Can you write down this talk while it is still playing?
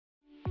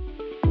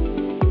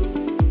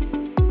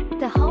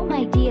Home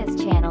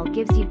Ideas channel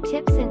gives you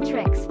tips and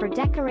tricks for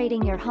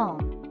decorating your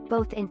home,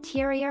 both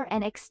interior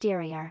and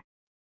exterior.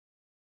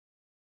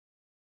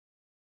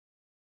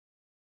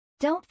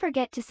 Don't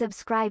forget to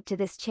subscribe to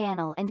this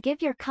channel and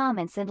give your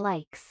comments and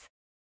likes.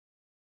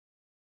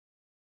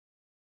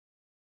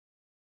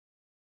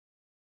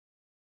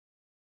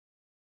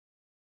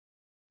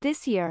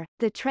 This year,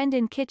 the trend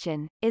in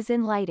kitchen is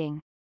in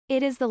lighting.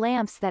 It is the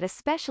lamps that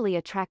especially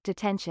attract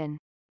attention.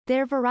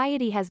 Their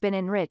variety has been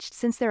enriched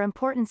since their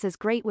importance is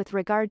great with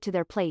regard to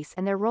their place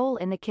and their role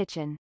in the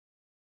kitchen.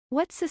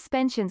 What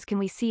suspensions can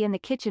we see in the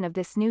kitchen of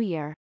this new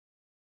year?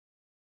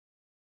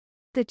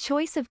 The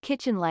choice of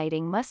kitchen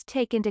lighting must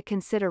take into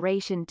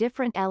consideration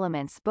different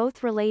elements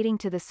both relating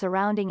to the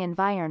surrounding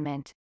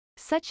environment,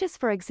 such as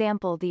for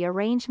example the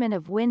arrangement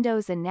of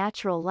windows and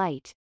natural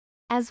light,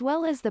 as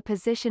well as the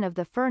position of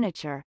the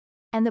furniture,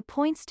 and the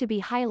points to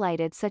be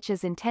highlighted such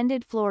as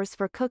intended floors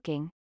for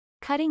cooking,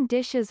 cutting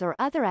dishes or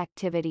other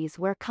activities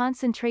where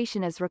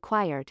concentration is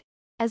required,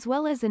 as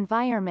well as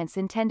environments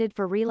intended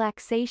for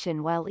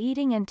relaxation while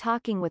eating and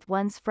talking with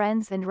one's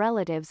friends and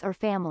relatives or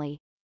family.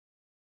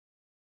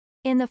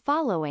 In the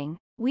following,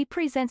 we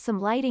present some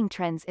lighting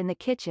trends in the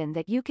kitchen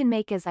that you can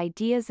make as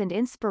ideas and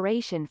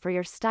inspiration for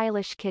your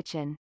stylish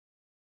kitchen,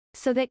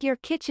 so that your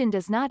kitchen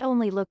does not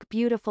only look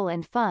beautiful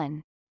and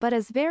fun, but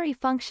is very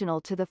functional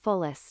to the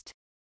fullest.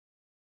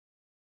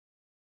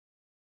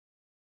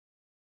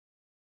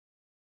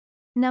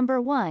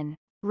 Number 1.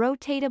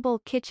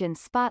 Rotatable kitchen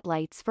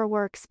spotlights for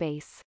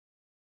workspace.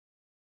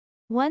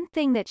 One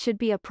thing that should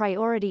be a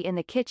priority in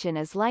the kitchen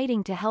is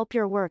lighting to help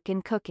your work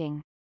in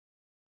cooking.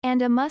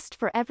 And a must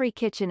for every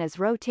kitchen is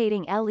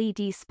rotating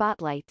LED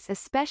spotlights,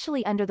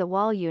 especially under the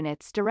wall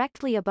units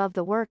directly above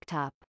the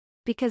worktop,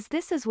 because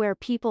this is where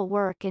people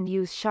work and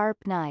use sharp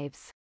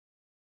knives.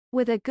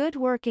 With a good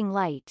working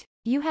light,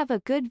 you have a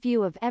good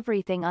view of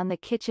everything on the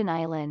kitchen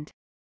island.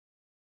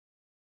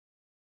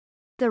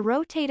 The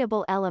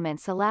rotatable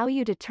elements allow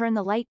you to turn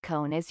the light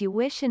cone as you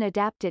wish and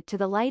adapt it to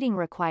the lighting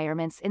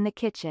requirements in the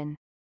kitchen.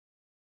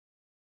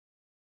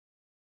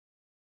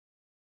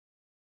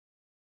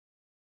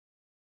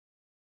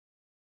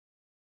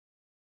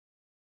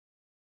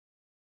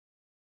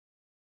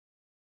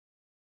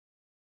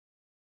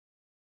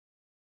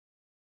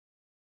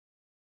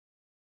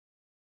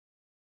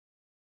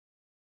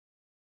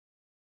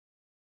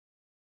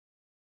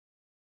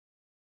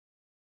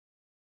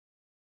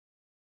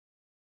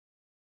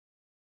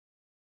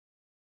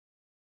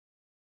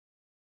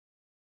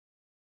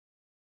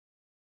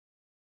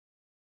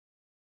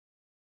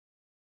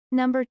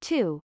 Number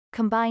 2.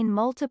 Combine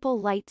multiple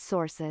light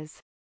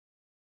sources.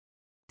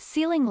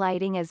 Ceiling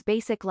lighting as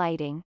basic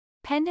lighting,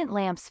 pendant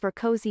lamps for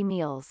cozy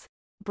meals,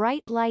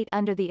 bright light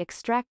under the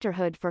extractor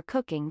hood for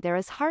cooking. There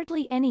is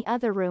hardly any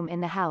other room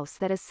in the house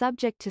that is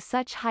subject to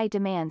such high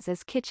demands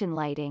as kitchen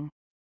lighting.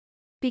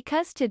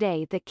 Because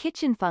today the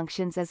kitchen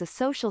functions as a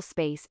social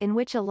space in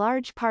which a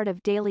large part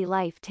of daily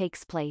life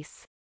takes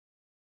place.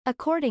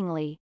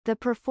 Accordingly, the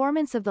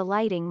performance of the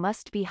lighting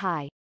must be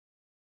high.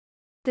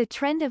 The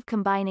trend of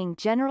combining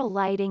general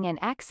lighting and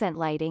accent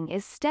lighting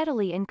is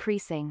steadily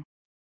increasing.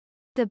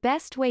 The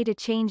best way to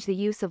change the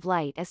use of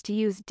light is to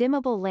use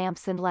dimmable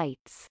lamps and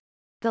lights.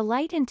 The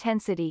light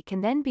intensity can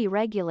then be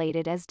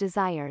regulated as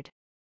desired.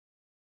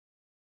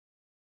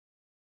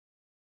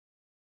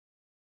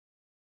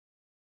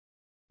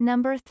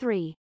 Number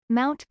 3.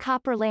 Mount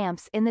copper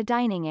lamps in the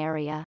dining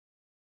area.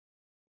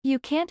 You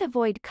can't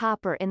avoid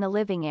copper in the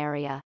living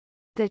area.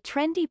 The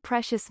trendy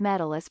precious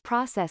metal is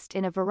processed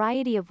in a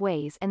variety of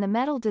ways and the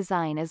metal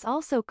design is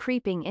also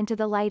creeping into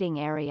the lighting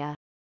area.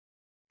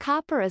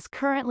 Copper is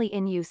currently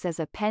in use as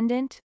a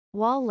pendant,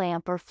 wall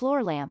lamp or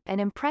floor lamp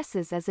and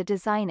impresses as a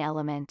design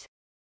element.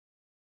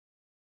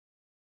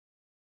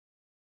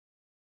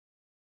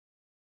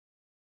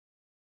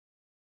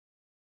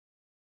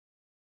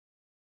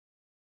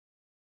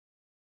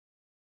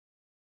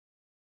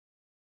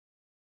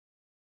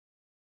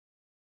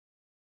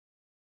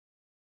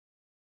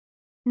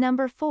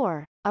 Number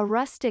 4. A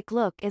rustic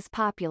look is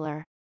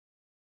popular.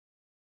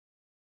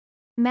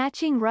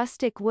 Matching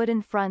rustic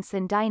wooden fronts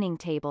and dining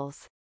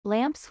tables,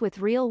 lamps with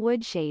real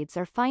wood shades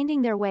are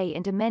finding their way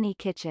into many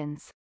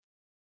kitchens.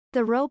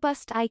 The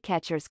robust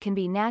eye-catchers can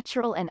be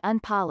natural and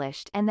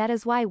unpolished, and that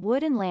is why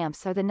wooden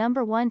lamps are the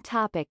number one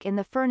topic in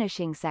the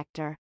furnishing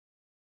sector.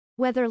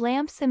 Whether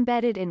lamps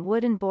embedded in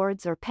wooden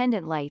boards or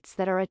pendant lights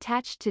that are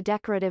attached to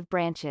decorative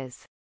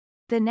branches,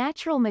 the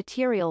natural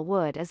material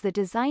wood is the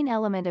design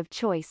element of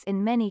choice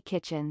in many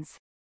kitchens.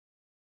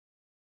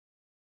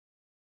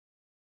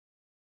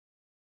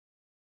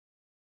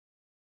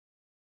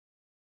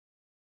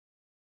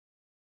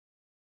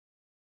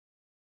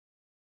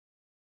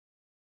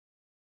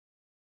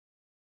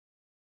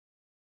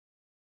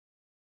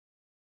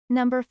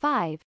 Number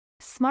 5.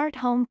 Smart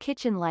home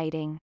kitchen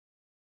lighting.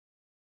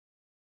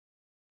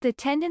 The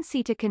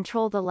tendency to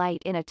control the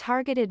light in a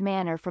targeted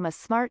manner from a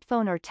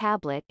smartphone or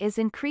tablet is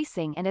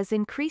increasing and is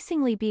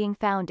increasingly being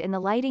found in the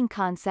lighting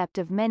concept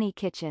of many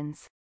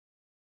kitchens.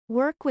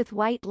 Work with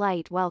white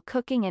light while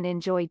cooking and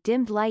enjoy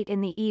dimmed light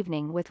in the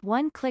evening with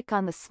one click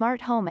on the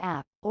smart home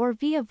app, or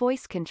via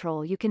voice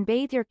control you can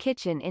bathe your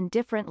kitchen in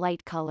different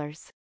light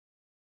colors.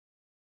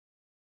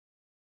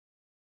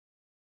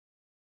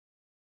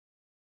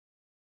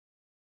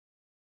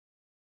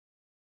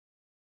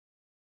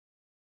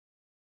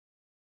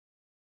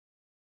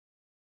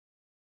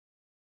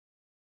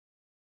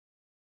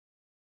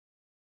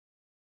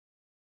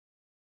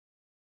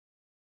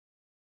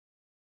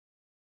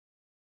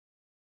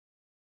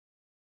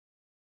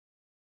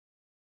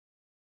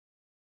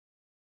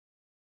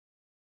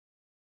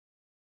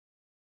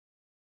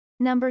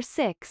 Number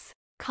 6.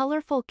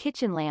 Colorful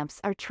kitchen lamps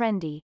are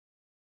trendy.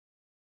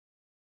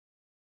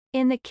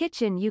 In the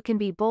kitchen you can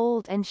be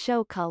bold and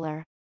show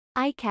color.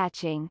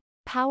 Eye-catching,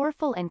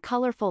 powerful and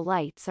colorful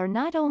lights are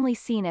not only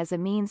seen as a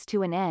means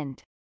to an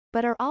end,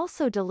 but are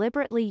also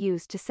deliberately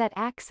used to set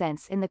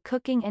accents in the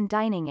cooking and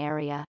dining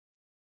area.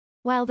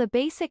 While the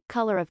basic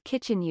color of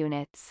kitchen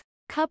units,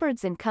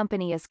 cupboards and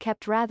company is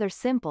kept rather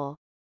simple,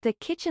 the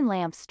kitchen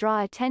lamps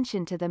draw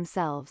attention to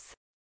themselves.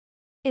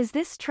 Is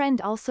this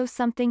trend also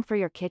something for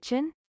your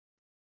kitchen?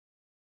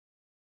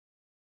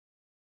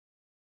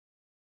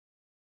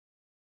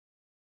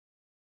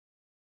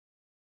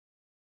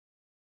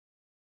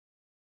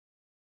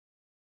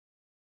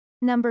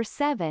 Number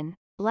 7.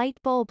 Light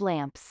bulb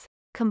lamps.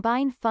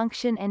 Combine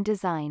function and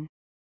design.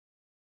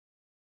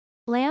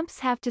 Lamps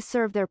have to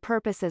serve their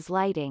purpose as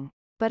lighting,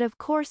 but of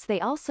course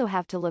they also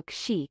have to look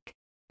chic,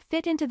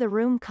 fit into the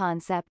room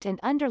concept and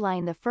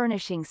underline the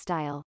furnishing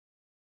style.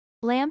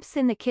 Lamps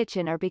in the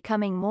kitchen are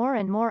becoming more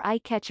and more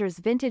eye-catchers.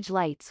 Vintage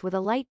lights with a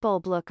light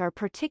bulb look are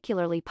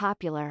particularly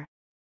popular.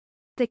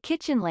 The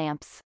kitchen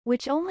lamps,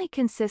 which only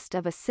consist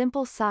of a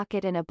simple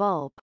socket and a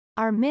bulb,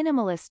 are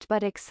minimalist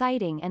but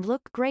exciting and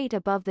look great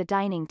above the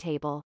dining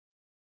table.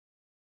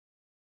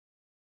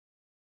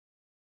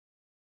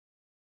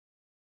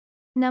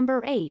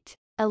 Number 8.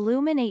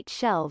 Illuminate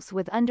shelves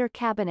with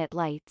under-cabinet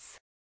lights.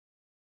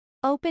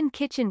 Open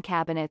kitchen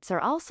cabinets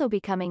are also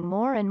becoming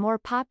more and more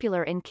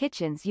popular in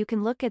kitchens. You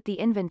can look at the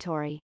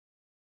inventory.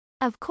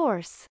 Of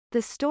course,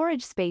 the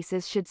storage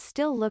spaces should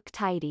still look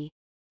tidy.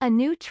 A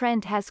new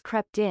trend has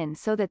crept in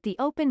so that the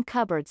open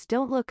cupboards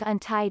don't look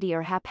untidy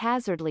or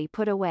haphazardly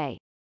put away.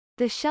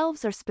 The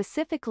shelves are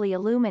specifically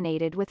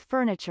illuminated with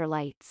furniture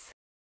lights.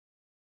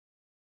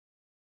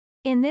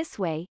 In this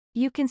way,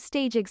 you can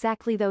stage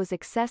exactly those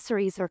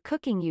accessories or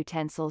cooking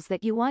utensils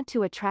that you want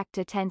to attract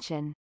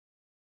attention.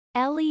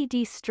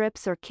 LED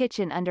strips or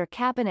kitchen under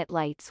cabinet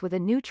lights with a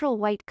neutral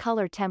white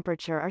color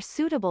temperature are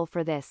suitable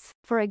for this,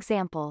 for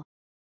example.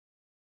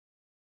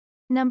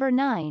 Number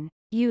 9.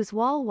 Use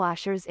wall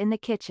washers in the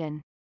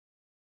kitchen.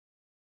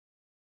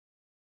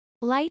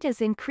 Light is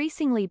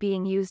increasingly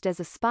being used as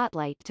a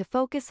spotlight to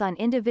focus on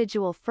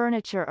individual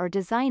furniture or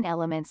design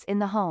elements in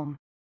the home.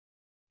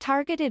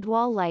 Targeted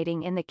wall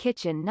lighting in the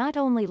kitchen not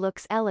only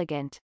looks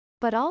elegant,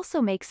 but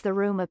also makes the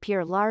room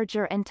appear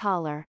larger and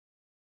taller.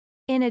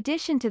 In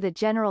addition to the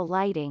general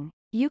lighting,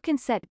 you can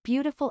set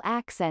beautiful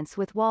accents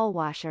with wall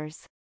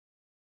washers.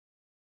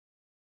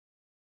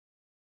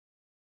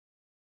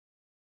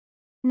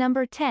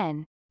 Number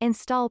 10.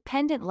 Install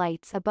pendant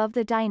lights above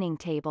the dining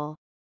table.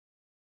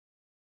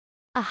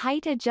 A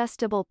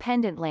height-adjustable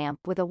pendant lamp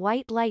with a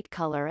white light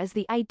color is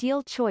the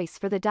ideal choice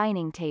for the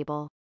dining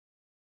table.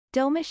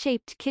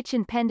 Dome-shaped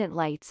kitchen pendant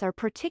lights are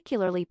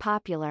particularly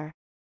popular.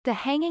 The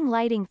hanging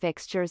lighting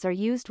fixtures are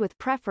used with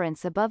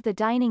preference above the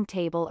dining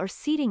table or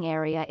seating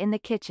area in the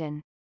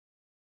kitchen.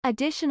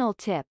 Additional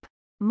tip: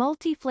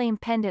 multi-flame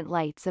pendant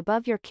lights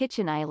above your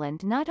kitchen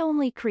island not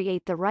only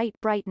create the right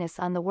brightness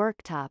on the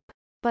worktop,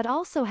 but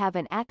also have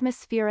an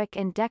atmospheric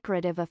and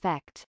decorative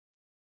effect.